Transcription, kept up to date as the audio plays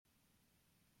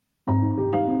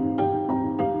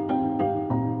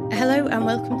Hello and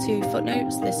welcome to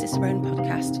Footnotes, the Cicerone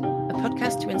podcast, a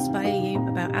podcast to inspire you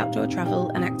about outdoor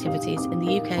travel and activities in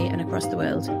the UK and across the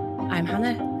world. I'm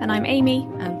Hannah. And I'm Amy.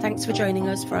 And thanks for joining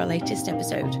us for our latest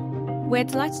episode. We're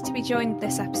delighted to be joined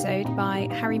this episode by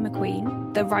Harry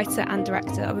Macqueen, the writer and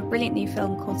director of a brilliant new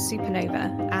film called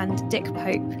Supernova, and Dick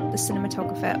Pope, the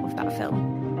cinematographer of that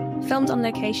film. Filmed on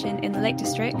location in the Lake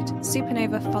District,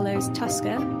 Supernova follows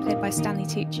Tusker, played by Stanley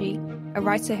Tucci, a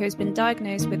writer who has been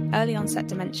diagnosed with early onset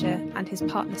dementia, and his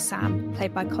partner Sam,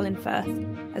 played by Colin Firth,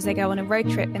 as they go on a road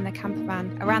trip in their camper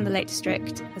van around the Lake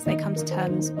District as they come to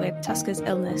terms with Tusker's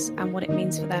illness and what it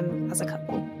means for them as a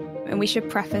couple. And we should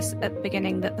preface at the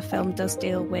beginning that the film does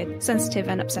deal with sensitive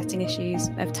and upsetting issues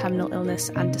of terminal illness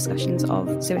and discussions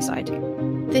of suicide.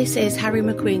 This is Harry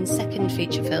Macqueen's second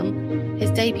feature film.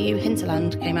 His debut,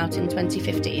 Hinterland, came out in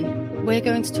 2015. We're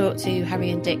going to talk to Harry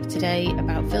and Dick today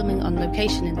about filming on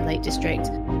location in the Lake District,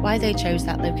 why they chose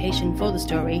that location for the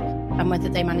story, and whether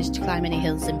they managed to climb any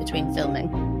hills in between filming.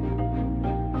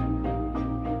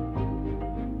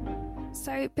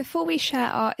 So before we share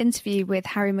our interview with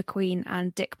Harry Macqueen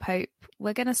and Dick Pope,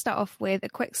 we're going to start off with a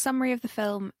quick summary of the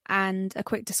film and a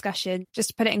quick discussion, just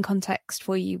to put it in context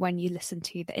for you when you listen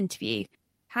to the interview.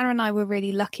 Hannah and I were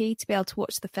really lucky to be able to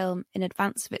watch the film in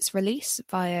advance of its release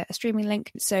via a streaming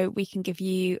link, so we can give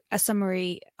you a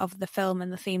summary of the film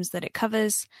and the themes that it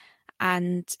covers,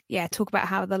 and talk about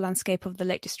how the landscape of the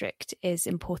Lake District is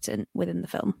important within the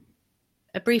film.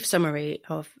 A brief summary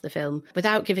of the film,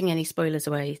 without giving any spoilers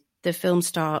away. The film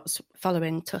starts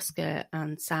following Tusker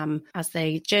and Sam as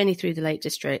they journey through the Lake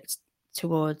District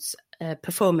towards a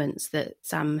performance that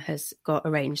Sam has got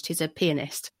arranged. He's a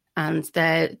pianist, and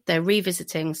they're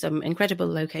revisiting some incredible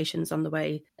locations on the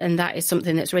way, and that is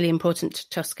something that's really important to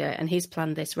Tusker, and he's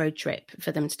planned this road trip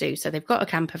for them to do. So they've got a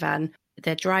camper van,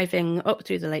 they're driving up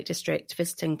through the Lake District,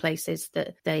 visiting places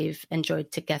that they've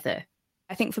enjoyed together.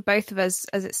 I think for both of us,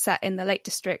 as it's set in the Lake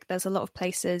District, there's a lot of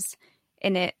places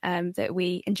in it that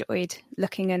we enjoyed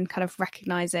looking and kind of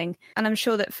recognising. And I'm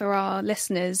sure that for our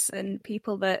listeners and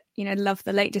people that, love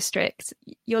the Lake District,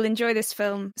 you'll enjoy this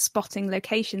film spotting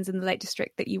locations in the Lake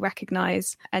District that you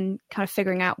recognise and kind of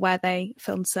figuring out where they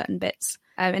filmed certain bits.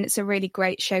 And it's a really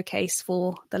great showcase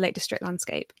for the Lake District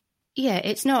landscape. Yeah,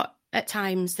 it's not at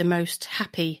times the most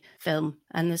happy film,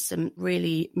 and there's some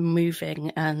really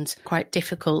moving and quite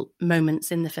difficult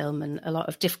moments in the film, and a lot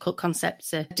of difficult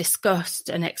concepts are discussed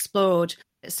and explored.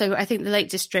 So I think the Lake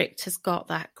District has got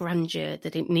that grandeur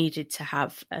that it needed to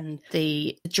have, and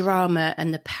the drama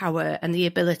and the power and the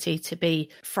ability to be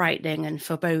frightening and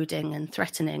foreboding and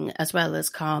threatening, as well as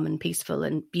calm and peaceful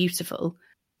and beautiful.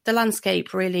 The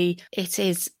landscape really, it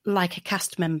is like a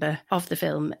cast member of the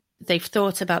film. They've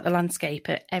thought about the landscape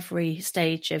at every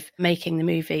stage of making the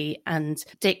movie, and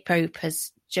Dick Pope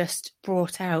has just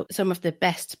brought out some of the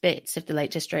best bits of the Lake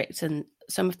District and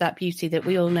some of that beauty that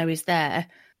we all know is there.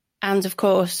 And of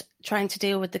course, trying to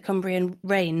deal with the Cumbrian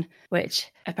rain,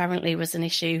 which apparently was an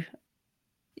issue.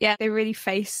 Yeah, they really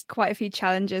face quite a few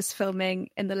challenges filming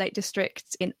in the Lake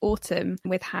District in autumn,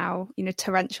 with how,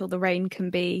 torrential the rain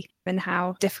can be and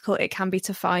how difficult it can be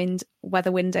to find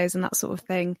weather windows and that sort of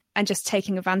thing. And just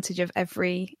taking advantage of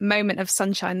every moment of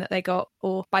sunshine that they got.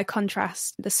 Or by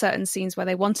contrast, the certain scenes where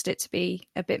they wanted it to be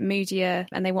a bit moodier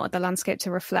and they wanted the landscape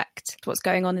to reflect what's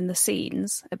going on in the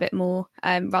scenes a bit more,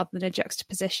 rather than a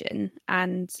juxtaposition.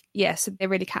 And so they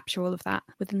really capture all of that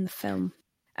within the film.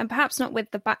 And perhaps not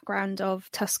with the background of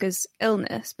Tusker's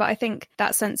illness, but I think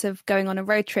that sense of going on a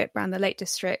road trip around the Lake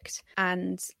District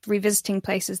and revisiting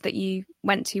places that you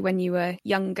went to when you were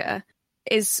younger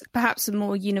is perhaps a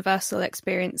more universal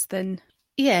experience than...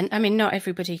 Yeah, I mean, not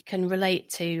everybody can relate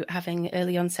to having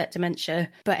early onset dementia,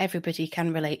 but everybody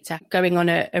can relate to going on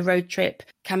a road trip,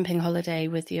 camping holiday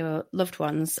with your loved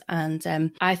ones.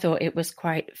 And I thought it was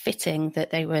quite fitting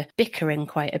that they were bickering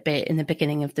quite a bit in the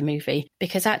beginning of the movie,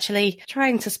 because actually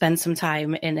trying to spend some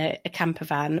time in a camper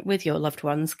van with your loved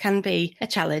ones can be a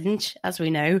challenge, as we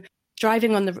know.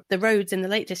 Driving on the roads in the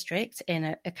Lake District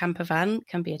in a camper van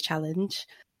can be a challenge.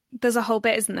 There's a whole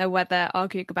bit, isn't there, where they're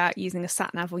arguing about using a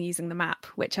sat-nav or using the map,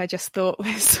 which I just thought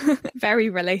was very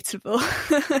relatable.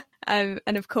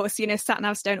 And of course,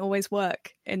 sat-navs don't always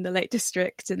work in the Lake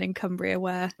District and in Cumbria,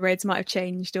 where roads might have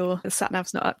changed or the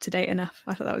sat-nav's not up to date enough.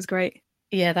 I thought that was great.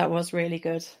 Yeah, that was really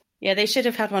good. Yeah, they should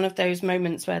have had one of those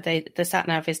moments where the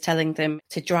sat-nav is telling them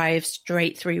to drive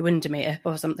straight through Windermere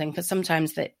or something, because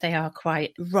sometimes they are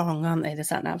quite wrong, aren't they, the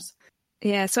sat-navs?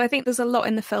 Yeah, so I think there's a lot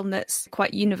in the film that's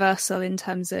quite universal in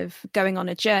terms of going on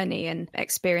a journey and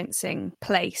experiencing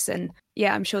place. And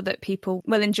yeah, I'm sure that people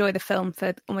will enjoy the film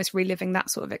for almost reliving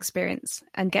that sort of experience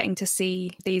and getting to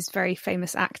see these very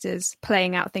famous actors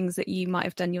playing out things that you might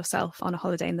have done yourself on a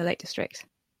holiday in the Lake District.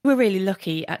 We're really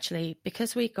lucky, actually,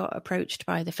 because we got approached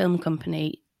by the film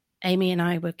company. Amy and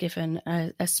I were given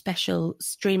a special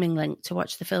streaming link to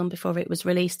watch the film before it was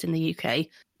released in the UK,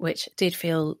 which did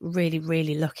feel really,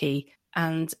 really lucky.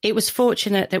 And it was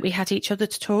fortunate that we had each other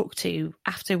to talk to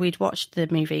after we'd watched the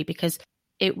movie, because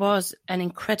it was an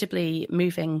incredibly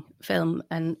moving film.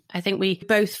 And I think we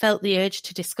both felt the urge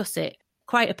to discuss it.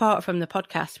 Quite apart from the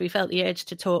podcast, we felt the urge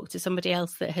to talk to somebody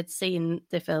else that had seen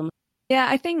the film. Yeah,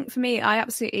 I think for me, I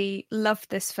absolutely loved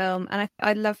this film. And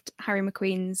I loved Harry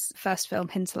Macqueen's first film,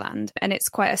 Hinterland. And it's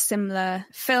quite a similar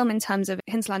film in terms of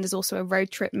Hinterland is also a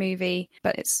road trip movie,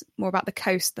 but it's more about the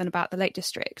coast than about the Lake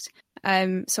District.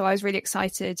 So I was really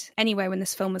excited anyway when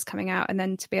this film was coming out, and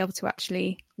then to be able to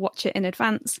actually watch it in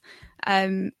advance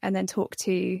and then talk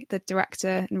to the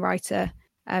director and writer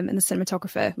and the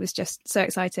cinematographer was just so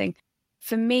exciting.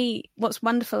 For me, what's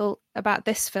wonderful about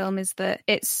this film is that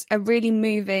it's a really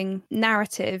moving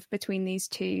narrative between these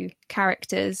two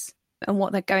characters, and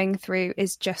what they're going through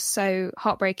is just so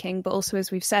heartbreaking. But also,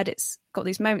 as we've said, it's got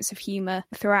these moments of humour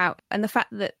throughout. And the fact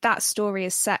that that story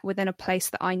is set within a place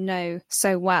that I know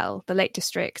so well, the Lake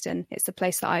District, and it's the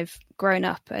place that I've grown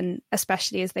up, and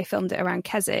especially as they filmed it around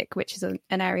Keswick, which is an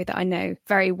area that I know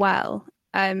very well.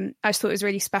 I just thought it was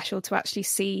really special to actually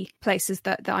see places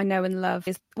that I know and love.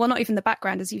 Well, not even the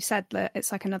background, as you said, that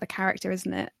it's like another character,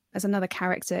 isn't it? There's another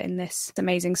character in this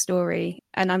amazing story,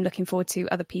 and I'm looking forward to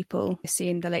other people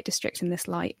seeing the Lake District in this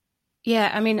light.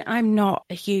 Yeah, I mean, I'm not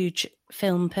a huge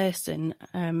film person,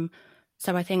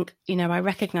 so I think, I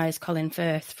recognise Colin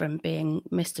Firth from being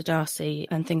Mr. Darcy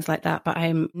and things like that, but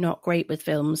I'm not great with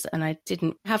films, and I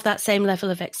didn't have that same level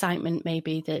of excitement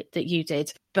maybe that you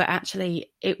did. But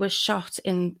actually, it was shot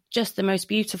in just the most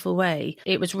beautiful way.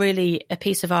 It was really a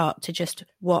piece of art to just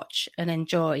watch and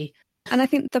enjoy. And I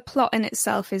think the plot in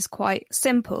itself is quite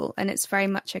simple, and it's very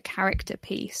much a character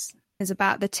piece. It's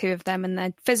about the two of them and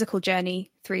their physical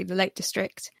journey through the Lake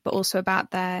District, but also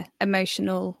about their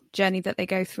emotional journey that they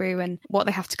go through and what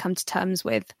they have to come to terms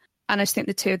with. And I just think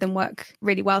the two of them work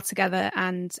really well together,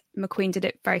 and Macqueen did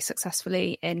it very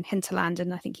successfully in Hinterland,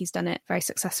 and I think he's done it very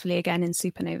successfully again in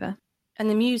Supernova. And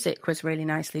the music was really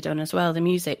nicely done as well. The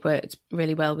music worked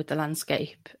really well with the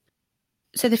landscape.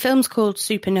 So the film's called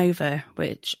Supernova,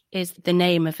 which is the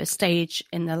name of a stage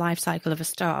in the life cycle of a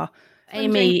star.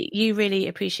 Amy, you really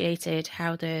appreciated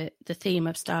how the theme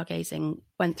of stargazing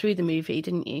went through the movie,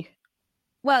 didn't you?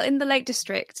 Well, in the Lake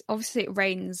District, obviously it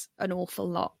rains an awful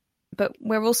lot, but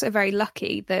we're also very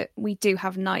lucky that we do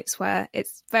have nights where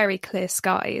it's very clear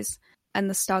skies and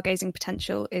the stargazing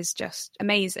potential is just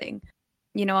amazing.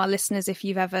 Our listeners, if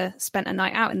you've ever spent a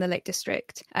night out in the Lake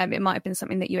District, it might have been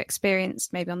something that you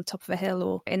experienced maybe on the top of a hill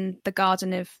or in the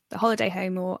garden of the holiday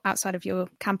home or outside of your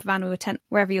camper van or tent,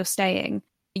 wherever you're staying.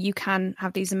 You can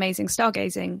have these amazing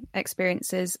stargazing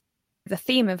experiences. The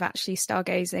theme of actually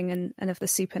stargazing and of the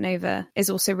supernova is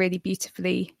also really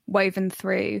beautifully woven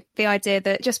through. The idea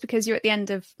that just because you're at the end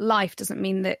of life doesn't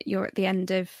mean that you're at the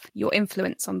end of your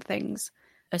influence on things.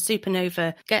 A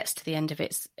supernova gets to the end of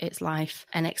its life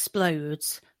and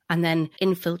explodes and then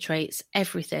infiltrates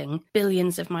everything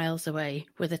billions of miles away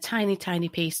with a tiny, tiny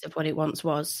piece of what it once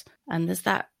was. And there's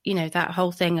that, that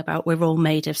whole thing about we're all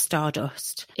made of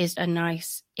stardust is a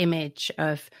nice image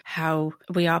of how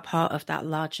we are part of that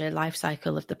larger life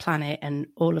cycle of the planet, and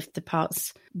all of the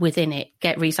parts within it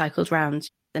get recycled round.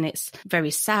 And it's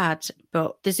very sad,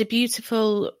 but there's a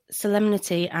beautiful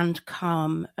solemnity and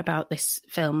calm about this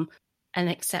film, an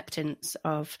acceptance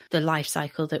of the life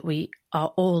cycle that we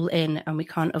are all in and we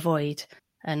can't avoid.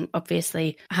 And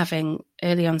obviously having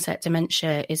early onset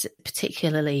dementia is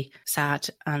particularly sad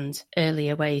and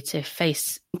earlier way to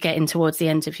face getting towards the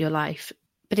end of your life.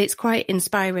 But it's quite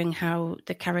inspiring how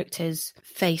the characters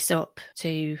face up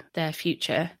to their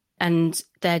future, and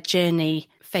their journey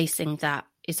facing that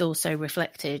is also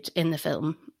reflected in the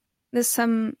film. There's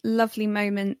some lovely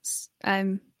moments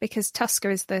because Tusker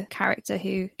is the character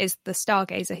who is the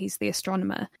stargazer, he's the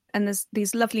astronomer. And there's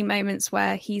these lovely moments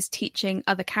where he's teaching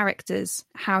other characters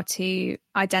how to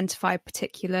identify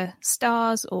particular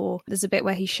stars, or there's a bit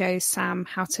where he shows Sam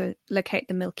how to locate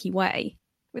the Milky Way.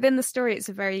 Within the story, it's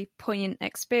a very poignant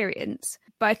experience.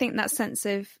 But I think that sense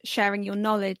of sharing your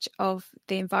knowledge of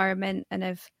the environment and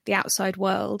of the outside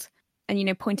world,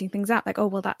 and, pointing things out like, oh,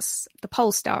 well, that's the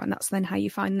pole star, and that's then how you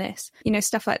find this,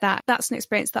 stuff like that. That's an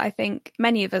experience that I think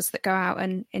many of us that go out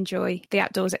and enjoy the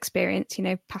outdoors experience,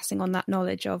 passing on that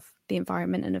knowledge of the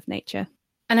environment and of nature.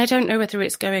 And I don't know whether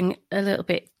it's going a little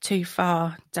bit too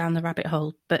far down the rabbit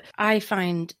hole, but I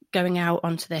find going out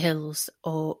onto the hills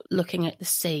or looking at the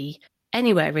sea,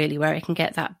 anywhere really where I can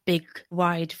get that big,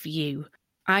 wide view,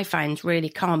 I find really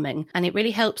calming. And it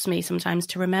really helps me sometimes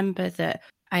to remember that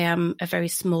I am a very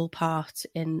small part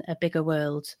in a bigger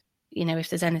world. You know, if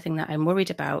there's anything that I'm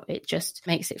worried about, it just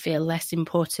makes it feel less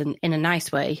important in a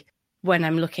nice way when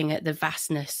I'm looking at the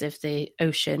vastness of the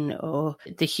ocean or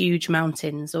the huge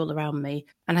mountains all around me.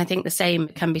 And I think the same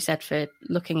can be said for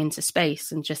looking into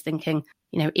space and just thinking,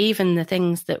 you know, even the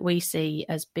things that we see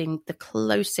as being the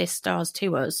closest stars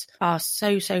to us are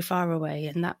so, so far away.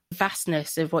 And that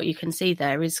vastness of what you can see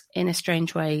there is, in a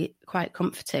strange way, quite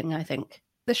comforting, I think.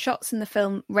 The shots in the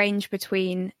film range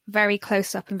between very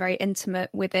close up and very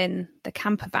intimate within the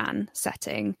camper van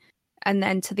setting, and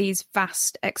then to these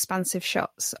vast, expansive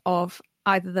shots of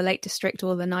either the Lake District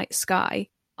or the night sky.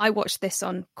 I watched this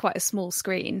on quite a small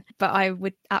screen, but I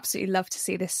would absolutely love to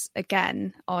see this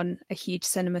again on a huge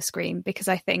cinema screen, because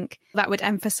I think that would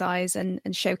emphasise and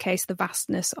showcase the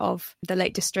vastness of the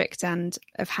Lake District and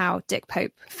of how Dick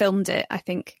Pope filmed it. I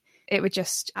think it would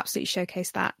just absolutely showcase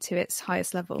that to its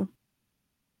highest level.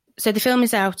 So the film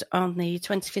is out on the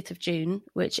 25th of June,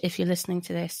 which, if you're listening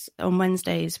to this on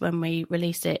Wednesdays when we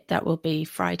release it, that will be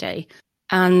Friday.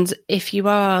 And if you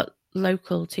are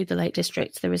local to the Lake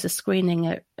District, there is a screening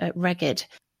at Reged.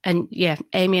 And yeah,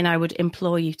 Amy and I would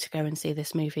implore you to go and see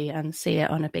this movie and see it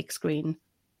on a big screen.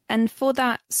 And for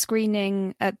that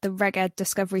screening at the Reged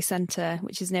Discovery Centre,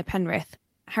 which is near Penrith,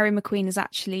 Harry McQueen is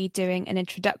actually doing an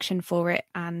introduction for it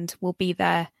and will be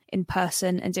there in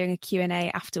person and doing a Q&A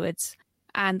afterwards.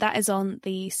 And that is on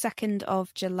the 2nd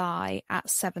of July at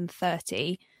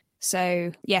 7:30.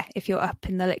 So, yeah, if you're up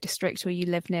in the Lake District or you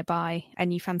live nearby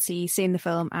and you fancy seeing the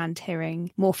film and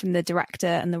hearing more from the director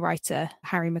and the writer,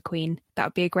 Harry McQueen, that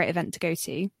would be a great event to go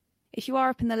to. If you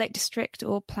are up in the Lake District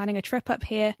or planning a trip up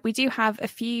here, we do have a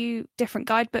few different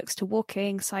guidebooks to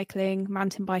walking, cycling,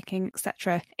 mountain biking,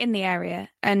 etc. in the area.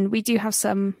 And we do have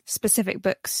some specific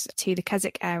books to the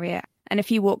Keswick area and a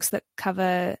few walks that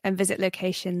cover and visit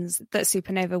locations that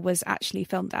Supernova was actually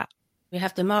filmed at. We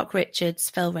have the Mark Richards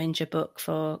Fell Ranger book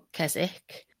for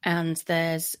Keswick, and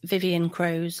there's Vivian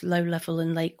Crow's Low Level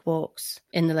and Lake Walks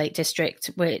in the Lake District,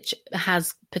 which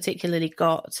has particularly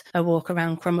got a walk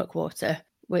around Crummock Water,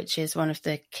 which is one of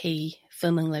the key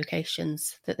filming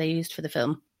locations that they used for the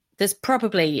film. There's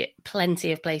probably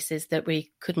plenty of places that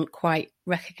we couldn't quite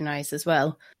recognise as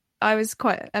well. I was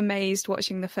quite amazed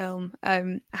watching the film,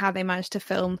 how they managed to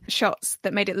film shots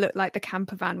that made it look like the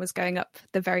camper van was going up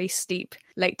the very steep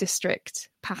Lake District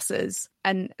passes.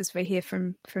 And as we hear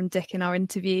from Dick in our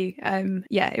interview,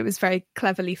 it was very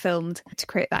cleverly filmed to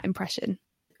create that impression.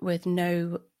 With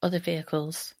no other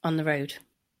vehicles on the road.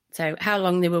 So how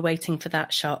long they were waiting for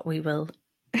that shot, we will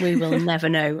never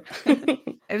know.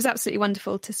 It was absolutely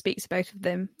wonderful to speak to both of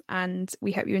them, and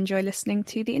we hope you enjoy listening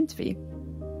to the interview.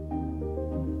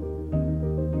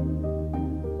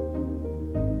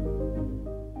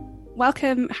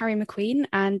 Welcome, Harry McQueen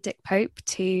and Dick Pope,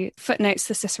 to Footnotes,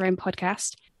 the Cicerone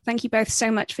podcast. Thank you both so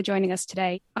much for joining us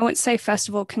today. I want to say, first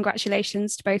of all,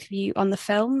 congratulations to both of you on the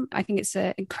film. I think it's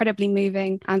an incredibly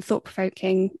moving and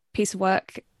thought-provoking piece of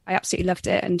work. I absolutely loved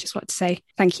it and just want to say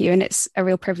thank you. And it's a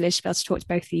real privilege to be able to talk to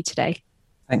both of you today.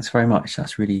 Thanks very much.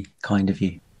 That's really kind of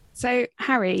you. So,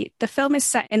 Harry, the film is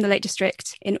set in the Lake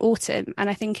District in autumn,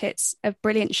 and I think it's a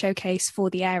brilliant showcase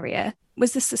for the area.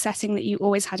 Was this the setting that you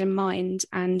always had in mind,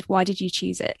 and why did you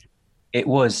choose it? It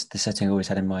was the setting I always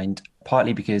had in mind,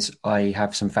 partly because I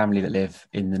have some family that live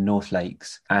in the North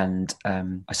Lakes, and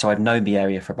so I've known the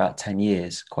area for about 10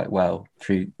 years quite well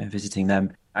through visiting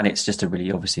them. And it's just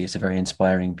it's a very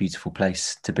inspiring, beautiful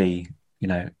place to be,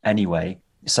 anyway.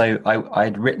 So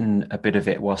I'd written a bit of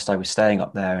it whilst I was staying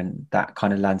up there, and that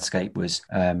kind of landscape was,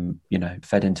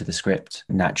 fed into the script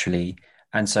naturally.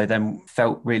 And so then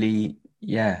felt really,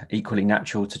 equally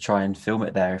natural to try and film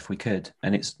it there if we could.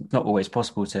 And it's not always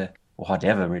possible to, or hardly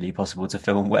ever really possible to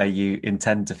film where you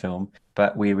intend to film,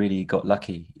 but we really got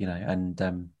lucky, and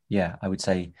I would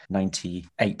say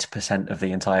 98% of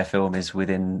the entire film is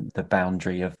within the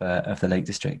boundary of the Lake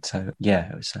District. So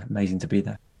it was amazing to be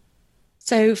there.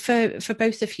 So for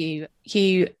both of you,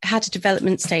 you had a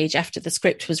development stage after the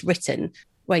script was written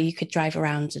where you could drive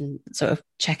around and sort of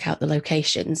check out the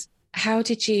locations. How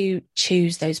did you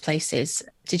choose those places?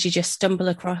 Did you just stumble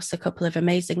across a couple of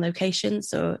amazing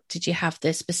locations, or did you have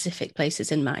the specific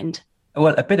places in mind?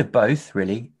 Well, a bit of both,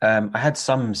 really. I had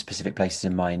some specific places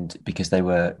in mind because they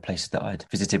were places that I'd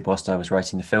visited whilst I was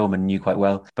writing the film and knew quite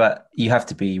well. But you have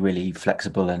to be really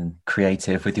flexible and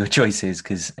creative with your choices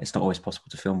because it's not always possible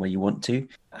to film where you want to.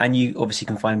 And you obviously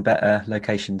can find better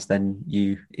locations than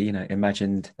you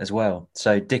imagined as well.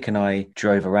 So Dick and I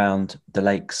drove around the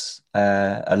lakes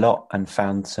a lot and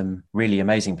found some really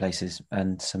amazing places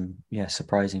and some,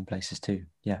 surprising places too.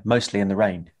 Yeah, mostly in the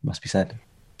rain, must be said.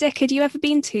 Dick, had you ever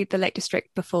been to the Lake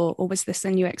District before, or was this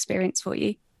a new experience for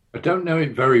you? I don't know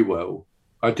it very well.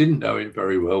 I didn't know it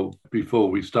very well before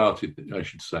we started, I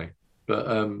should say.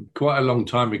 But quite a long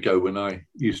time ago, when I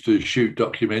used to shoot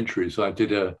documentaries, I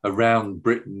did a round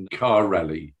Britain car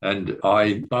rally, and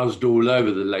I buzzed all over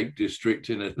the Lake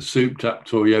District in a souped-up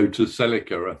Toyota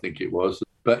Celica, I think it was.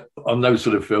 But on those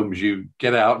sort of films, you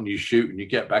get out and you shoot and you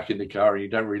get back in the car and you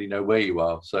don't really know where you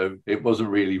are. So it wasn't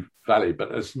really valid.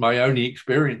 But as my only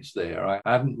experience there, I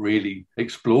hadn't really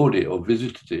explored it or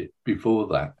visited it before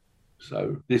that.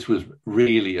 So this was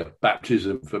really a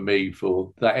baptism for me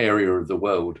for that area of the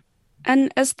world.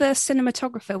 And as the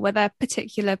cinematographer, were there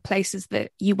particular places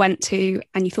that you went to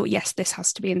and you thought, yes, this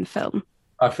has to be in the film?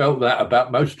 I felt that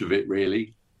about most of it,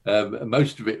 really.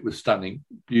 Most of it was stunning,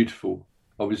 beautiful.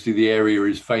 Obviously, the area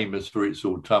is famous for its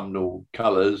autumnal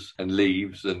colours and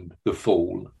leaves and the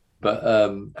fall.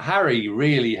 But Harry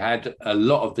really had a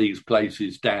lot of these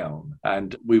places down,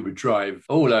 and we would drive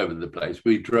all over the place.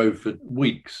 We drove for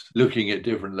weeks looking at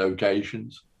different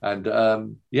locations. And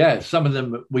some of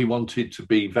them we wanted to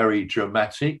be very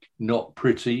dramatic, not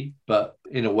pretty, but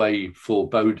in a way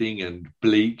foreboding and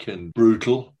bleak and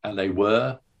brutal, and they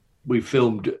were. We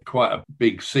filmed quite a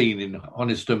big scene in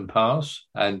Honiston Pass,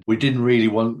 and we didn't really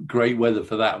want great weather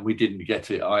for that, and we didn't get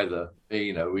it either.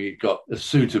 We got a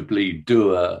suitably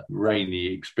dour, rainy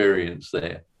experience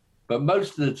there. But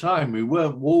most of the time, we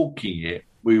weren't walking it.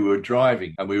 We were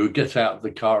driving, and we would get out of the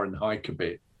car and hike a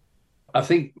bit. I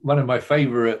think one of my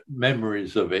favourite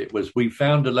memories of it was we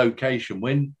found a location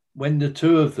when the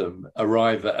two of them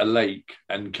arrive at a lake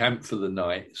and camp for the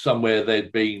night, somewhere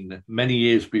they'd been many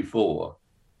years before.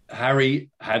 Harry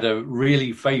had a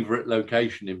really favourite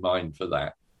location in mind for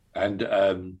that.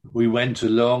 And we went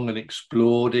along and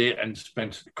explored it and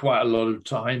spent quite a lot of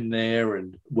time there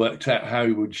and worked out how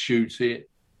he would shoot it.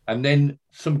 And then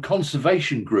some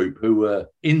conservation group who were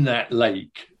in that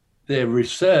lake, their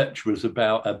research was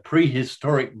about a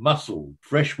prehistoric mussel,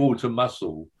 freshwater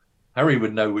mussel. Harry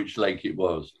would know which lake it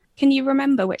was. Can you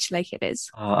remember which lake it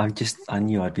is? I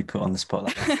knew I'd be put on the spot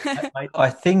like that. I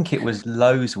think it was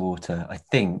Loweswater. I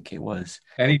think it was.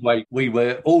 Anyway, we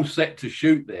were all set to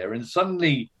shoot there, and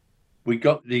suddenly we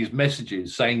got these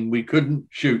messages saying we couldn't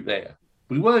shoot there.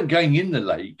 We weren't going in the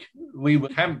lake. We were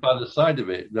camped by the side of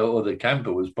it, or the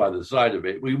camper was by the side of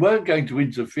it. We weren't going to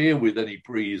interfere with any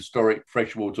prehistoric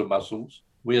freshwater mussels.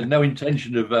 We had no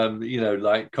intention of,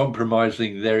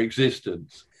 compromising their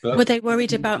existence. But were they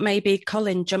worried about maybe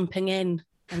Colin jumping in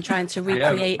and trying to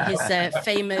recreate his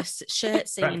famous shirt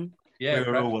scene? Yeah,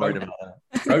 we were all worried about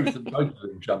that. Both of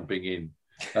them jumping in.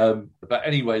 But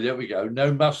anyway, there we go.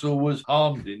 No mussel was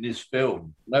harmed in this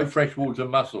film. No freshwater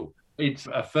mussel. It's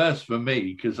a first for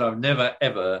me because I've never,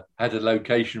 ever had a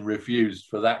location refused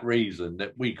for that reason,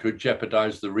 that we could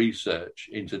jeopardise the research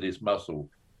into this mussel.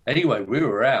 Anyway, we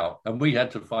were out and we had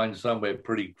to find somewhere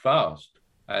pretty fast.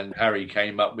 And Harry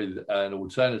came up with an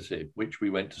alternative, which we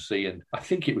went to see. And I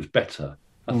think it was better.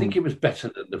 I think it was better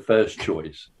than the first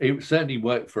choice. It certainly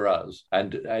worked for us.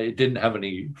 And it didn't have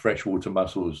any freshwater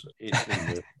mussels in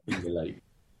the lake.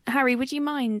 Harry, would you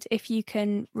mind, if you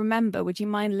can remember, would you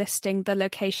mind listing the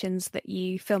locations that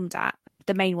you filmed at,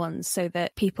 the main ones, so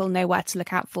that people know where to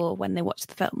look out for when they watch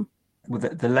the film? Well,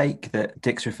 the lake that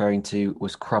Dick's referring to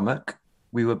was Crummock.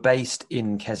 We were based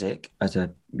in Keswick as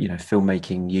a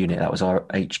filmmaking unit. That was our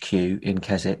HQ in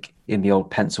Keswick, in the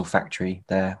old pencil factory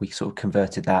there. We sort of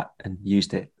converted that and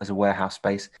used it as a warehouse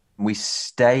space. We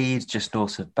stayed just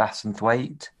north of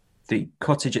Bassenthwaite. The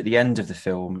cottage at the end of the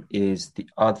film is the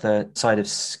other side of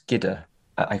Skidder.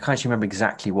 I can't actually remember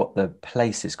exactly what the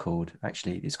place is called.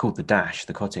 Actually, it's called the Dash,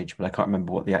 the cottage, but I can't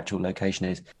remember what the actual location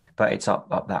is. But it's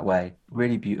up that way.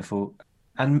 Really beautiful.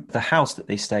 And the house that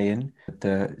they stay in,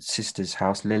 the sister's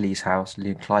house, Lily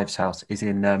and Clive's house, is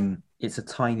in, it's a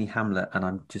tiny hamlet, and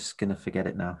I'm just going to forget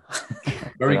it now.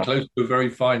 Very close to a very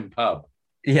fine pub.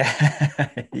 Yeah,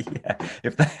 yeah.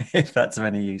 If that's of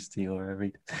any use to your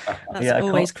read. That's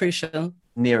always crucial.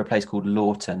 Near a place called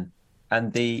Lawton.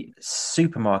 And the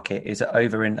supermarket is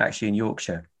over in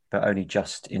Yorkshire, but only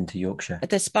just into Yorkshire. At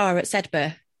the spa at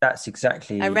Sedbergh. That's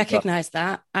exactly. I recognise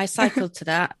that. I cycled to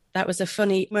that That was a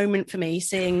funny moment for me,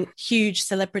 seeing huge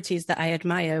celebrities that I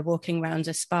admire walking around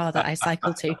a spa that I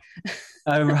cycle to.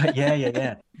 Oh, right.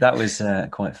 Yeah. That was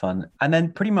quite fun. And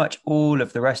then pretty much all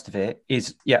of the rest of it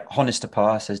is, Honister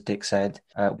Pass, as Dick said,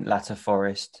 Latter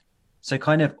Forest. So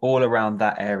kind of all around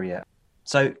that area.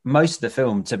 So most of the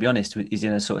film, to be honest, is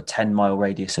in a sort of 10-mile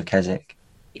radius of Keswick.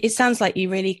 It sounds like you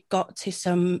really got to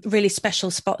some really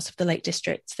special spots of the Lake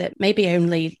District that maybe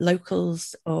only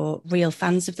locals or real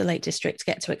fans of the Lake District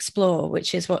get to explore,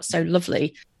 which is what's so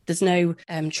lovely. There's no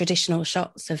traditional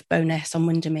shots of Bowness on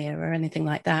Windermere or anything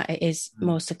like that. It is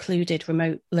more secluded,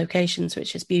 remote locations,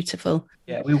 which is beautiful.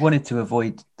 Yeah, we wanted to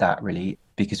avoid that really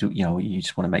because, you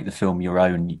just want to make the film your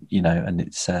own, and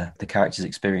it's the character's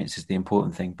experience is the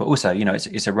important thing. But also,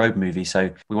 it's a road movie. So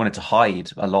we wanted to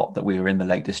hide a lot that we were in the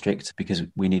Lake District because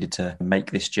we needed to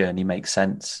make this journey make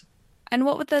sense. And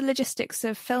what were the logistics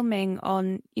of filming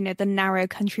on, the narrow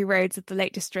country roads of the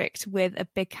Lake District with a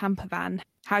big camper van?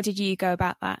 How did you go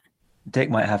about that?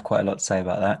 Dick might have quite a lot to say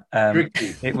about that.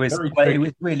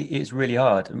 It's really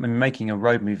hard. I mean, making a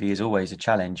road movie is always a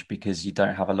challenge because you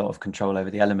don't have a lot of control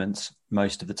over the elements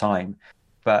most of the time.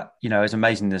 But, as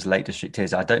amazing as Lake District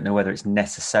is, I don't know whether it's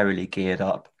necessarily geared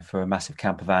up for a massive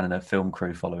camper van and a film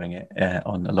crew following it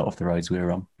on a lot of the roads we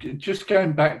were on. Just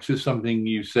going back to something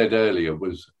you said earlier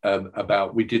was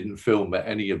about we didn't film at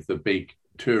any of the big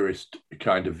tourist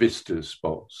kind of vista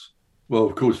spots. Well,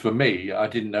 of course, for me, I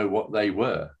didn't know what they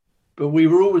were. But we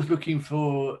were always looking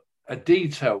for a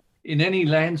detail in any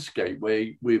landscape where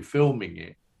we're filming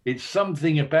it. It's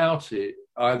something about it,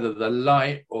 either the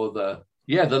light or the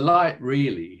light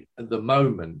really at the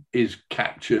moment is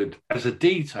captured as a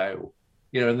detail,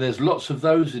 and there's lots of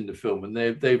those in the film and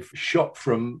they've shot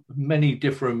from many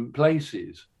different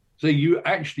places. So you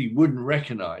actually wouldn't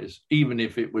recognize, even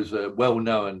if it was a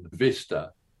well-known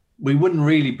vista, we wouldn't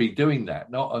really be doing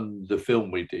that, not on the film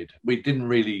we did. We didn't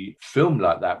really film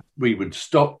like that. We would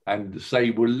stop and say,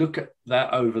 well, look at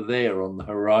that over there on the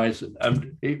horizon.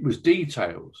 And it was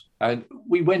details. And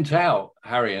we went out,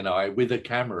 Harry and I, with a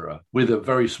camera, with a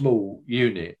very small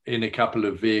unit in a couple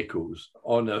of vehicles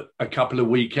on a couple of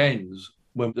weekends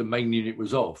when the main unit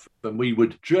was off. And we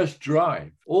would just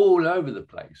drive all over the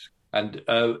place. And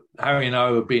Harry and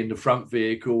I would be in the front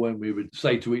vehicle and we would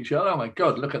say to each other, oh, my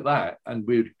God, look at that. And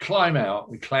we would climb out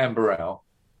and clamber out.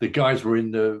 The guys were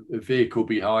in the vehicle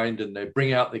behind and they'd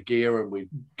bring out the gear and we'd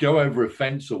go over a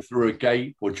fence or through a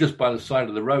gate or just by the side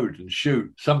of the road and shoot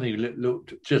something that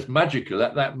looked just magical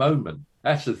at that moment.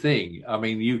 That's the thing. I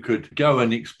mean, you could go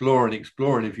and explore,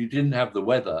 and if you didn't have the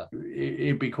weather,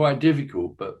 it'd be quite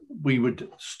difficult. But we would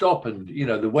stop and,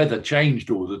 the weather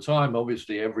changed all the time.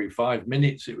 Obviously, every 5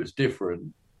 minutes it was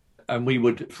different. And we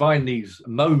would find these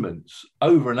moments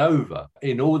over and over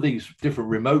in all these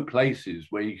different remote places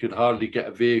where you could hardly get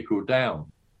a vehicle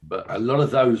down. But a lot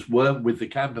of those weren't with the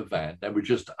camper van. They were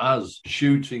just us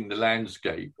shooting the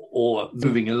landscape or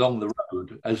moving along the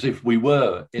road as if we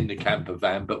were in the camper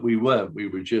van, but we weren't. We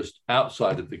were just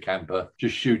outside of the camper,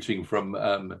 just shooting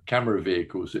from camera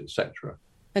vehicles, etc.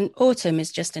 And autumn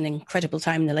is just an incredible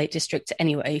time in the Lake District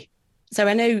anyway. So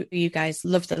I know you guys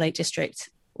love the Lake District.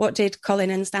 What did Colin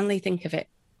and Stanley think of it?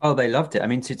 Oh, they loved it. I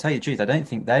mean, to tell you the truth, I don't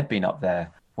think they'd been up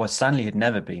there. Well, Stanley had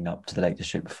never been up to the Lake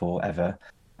District before, ever.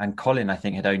 And Colin, I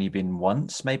think, had only been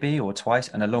once, maybe, or twice,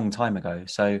 and a long time ago.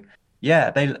 So,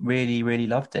 yeah, they really, really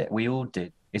loved it. We all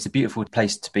did. It's a beautiful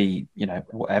place to be,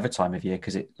 whatever time of year,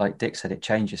 because it, like Dick said, it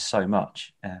changes so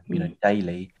much,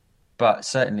 daily. But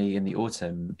certainly in the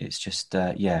autumn, it's just,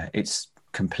 it's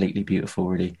completely beautiful,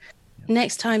 really.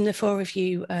 Next time the four of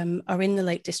you are in the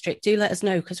Lake District, do let us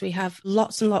know, because we have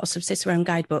lots and lots of Cicerone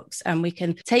guidebooks and we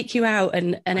can take you out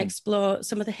and explore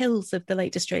some of the hills of the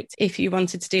Lake District if you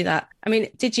wanted to do that. I mean,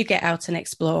 did you get out and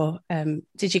explore?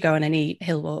 Did you go on any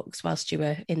hill walks whilst you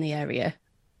were in the area?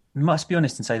 I must be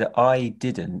honest and say that I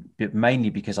didn't, but mainly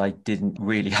because I didn't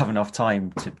really have enough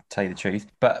time, to tell you the truth.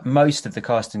 But most of the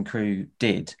cast and crew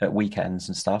did at weekends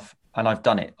and stuff. And I've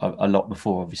done it a lot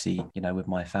before, obviously, with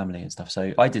my family and stuff.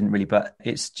 So I didn't really, but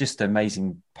it's just an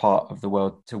amazing part of the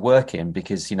world to work in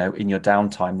because, in your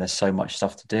downtime, there's so much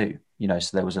stuff to do.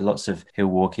 So there was lots of hill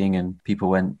walking and people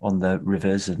went on the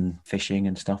rivers and fishing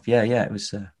and stuff. Yeah, it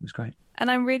was great. And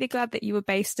I'm really glad that you were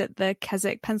based at the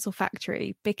Keswick Pencil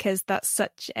Factory because that's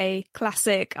such a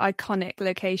classic, iconic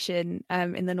location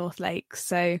in the North Lakes.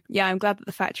 So, yeah, I'm glad that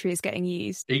the factory is getting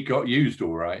used. It got used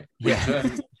all right. Yeah.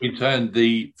 We turned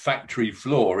the factory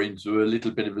floor into a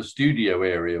little bit of a studio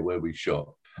area where we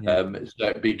shot. Yeah. So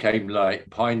it became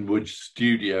like Pinewood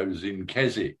Studios in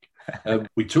Keswick.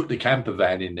 We took the camper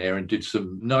van in there and did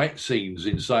some night scenes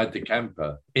inside the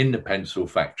camper in the pencil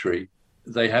factory.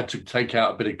 they had to take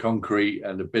out a bit of concrete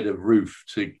and a bit of roof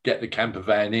to get the camper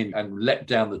van in and let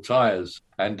down the tyres.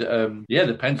 And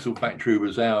the pencil factory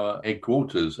was our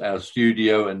headquarters, our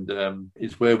studio, and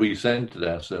it's where we centred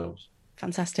ourselves.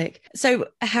 Fantastic. So,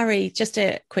 Harry, just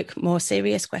a quick, more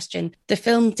serious question. The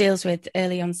film deals with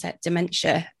early onset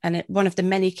dementia, and one of the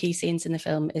many key scenes in the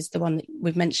film is the one that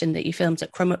we've mentioned that you filmed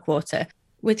at Crummock Water.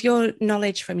 With your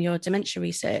knowledge from your dementia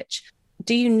research,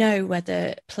 do you know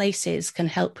whether places can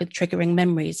help with triggering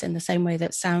memories in the same way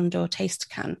that sound or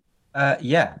taste can?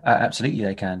 Absolutely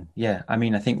they can. Yeah. I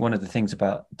mean, I think one of the things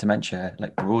about dementia,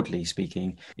 like broadly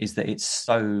speaking, is that it's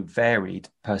so varied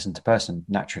person to person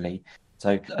naturally.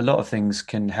 So a lot of things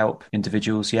can help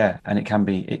individuals, and it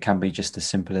can be just as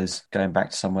simple as going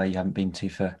back to somewhere you haven't been to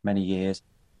for many years.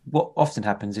 What often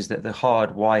happens is that the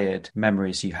hardwired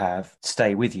memories you have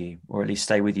stay with you, or at least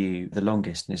stay with you the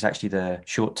longest. And it's actually the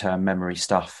short-term memory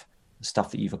stuff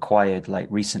that you've acquired like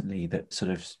recently that sort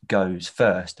of goes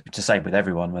first. It's the same with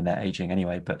everyone when they're aging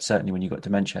anyway, but certainly when you've got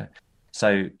dementia.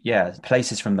 So,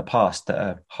 places from the past that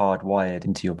are hardwired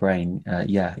into your brain,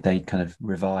 they kind of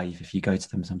revive if you go to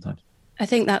them sometimes. I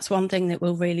think that's one thing that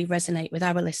will really resonate with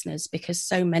our listeners, because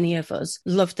so many of us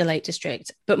love the Lake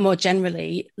District, but more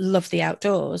generally love the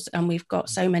outdoors. And we've got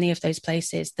so many of those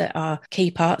places that are key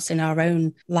parts in our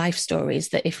own life stories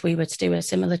that if we were to do a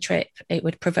similar trip, it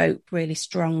would provoke really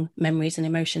strong memories and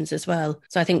emotions as well.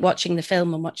 So I think watching the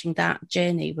film and watching that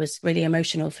journey was really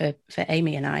emotional for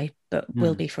Amy and I, but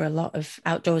will be for a lot of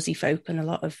outdoorsy folk and a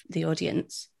lot of the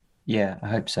audience. Yeah, I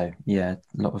hope so. Yeah,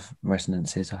 a lot of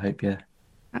resonances, I hope, yeah.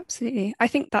 Absolutely. I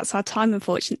think that's our time,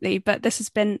 unfortunately, but this has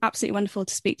been absolutely wonderful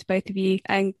to speak to both of you,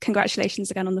 and congratulations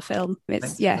again on the film.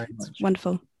 It's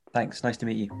wonderful. Thanks. Nice to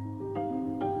meet you.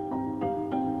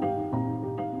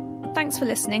 Thanks for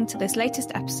listening to this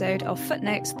latest episode of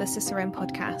Footnotes, the Cicerone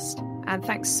podcast. And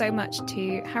thanks so much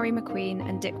to Harry McQueen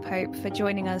and Dick Pope for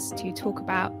joining us to talk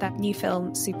about their new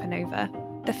film,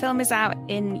 Supernova. The film is out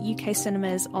in UK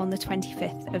cinemas on the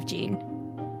 25th of June.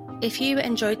 If you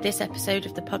enjoyed this episode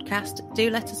of the podcast, do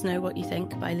let us know what you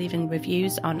think by leaving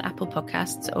reviews on Apple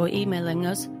Podcasts or emailing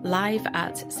us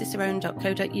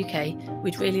live@cicerone.co.uk.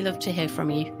 We'd really love to hear from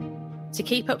you. To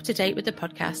keep up to date with the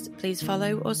podcast, please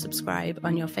follow or subscribe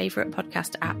on your favourite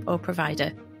podcast app or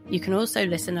provider. You can also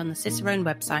listen on the Cicerone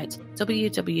website,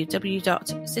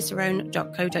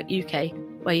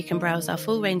 www.cicerone.co.uk, where you can browse our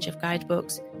full range of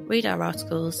guidebooks, read our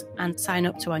articles, and sign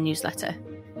up to our newsletter.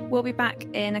 We'll be back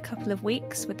in a couple of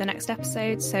weeks with the next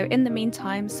episode, so in the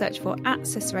meantime, search for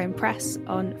 @Cicerone Press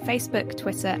on Facebook,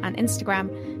 Twitter and Instagram,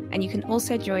 and you can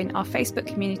also join our Facebook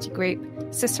community group,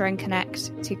 Cicerone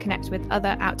Connect, to connect with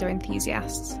other outdoor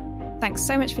enthusiasts. Thanks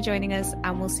so much for joining us,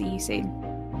 and we'll see you soon.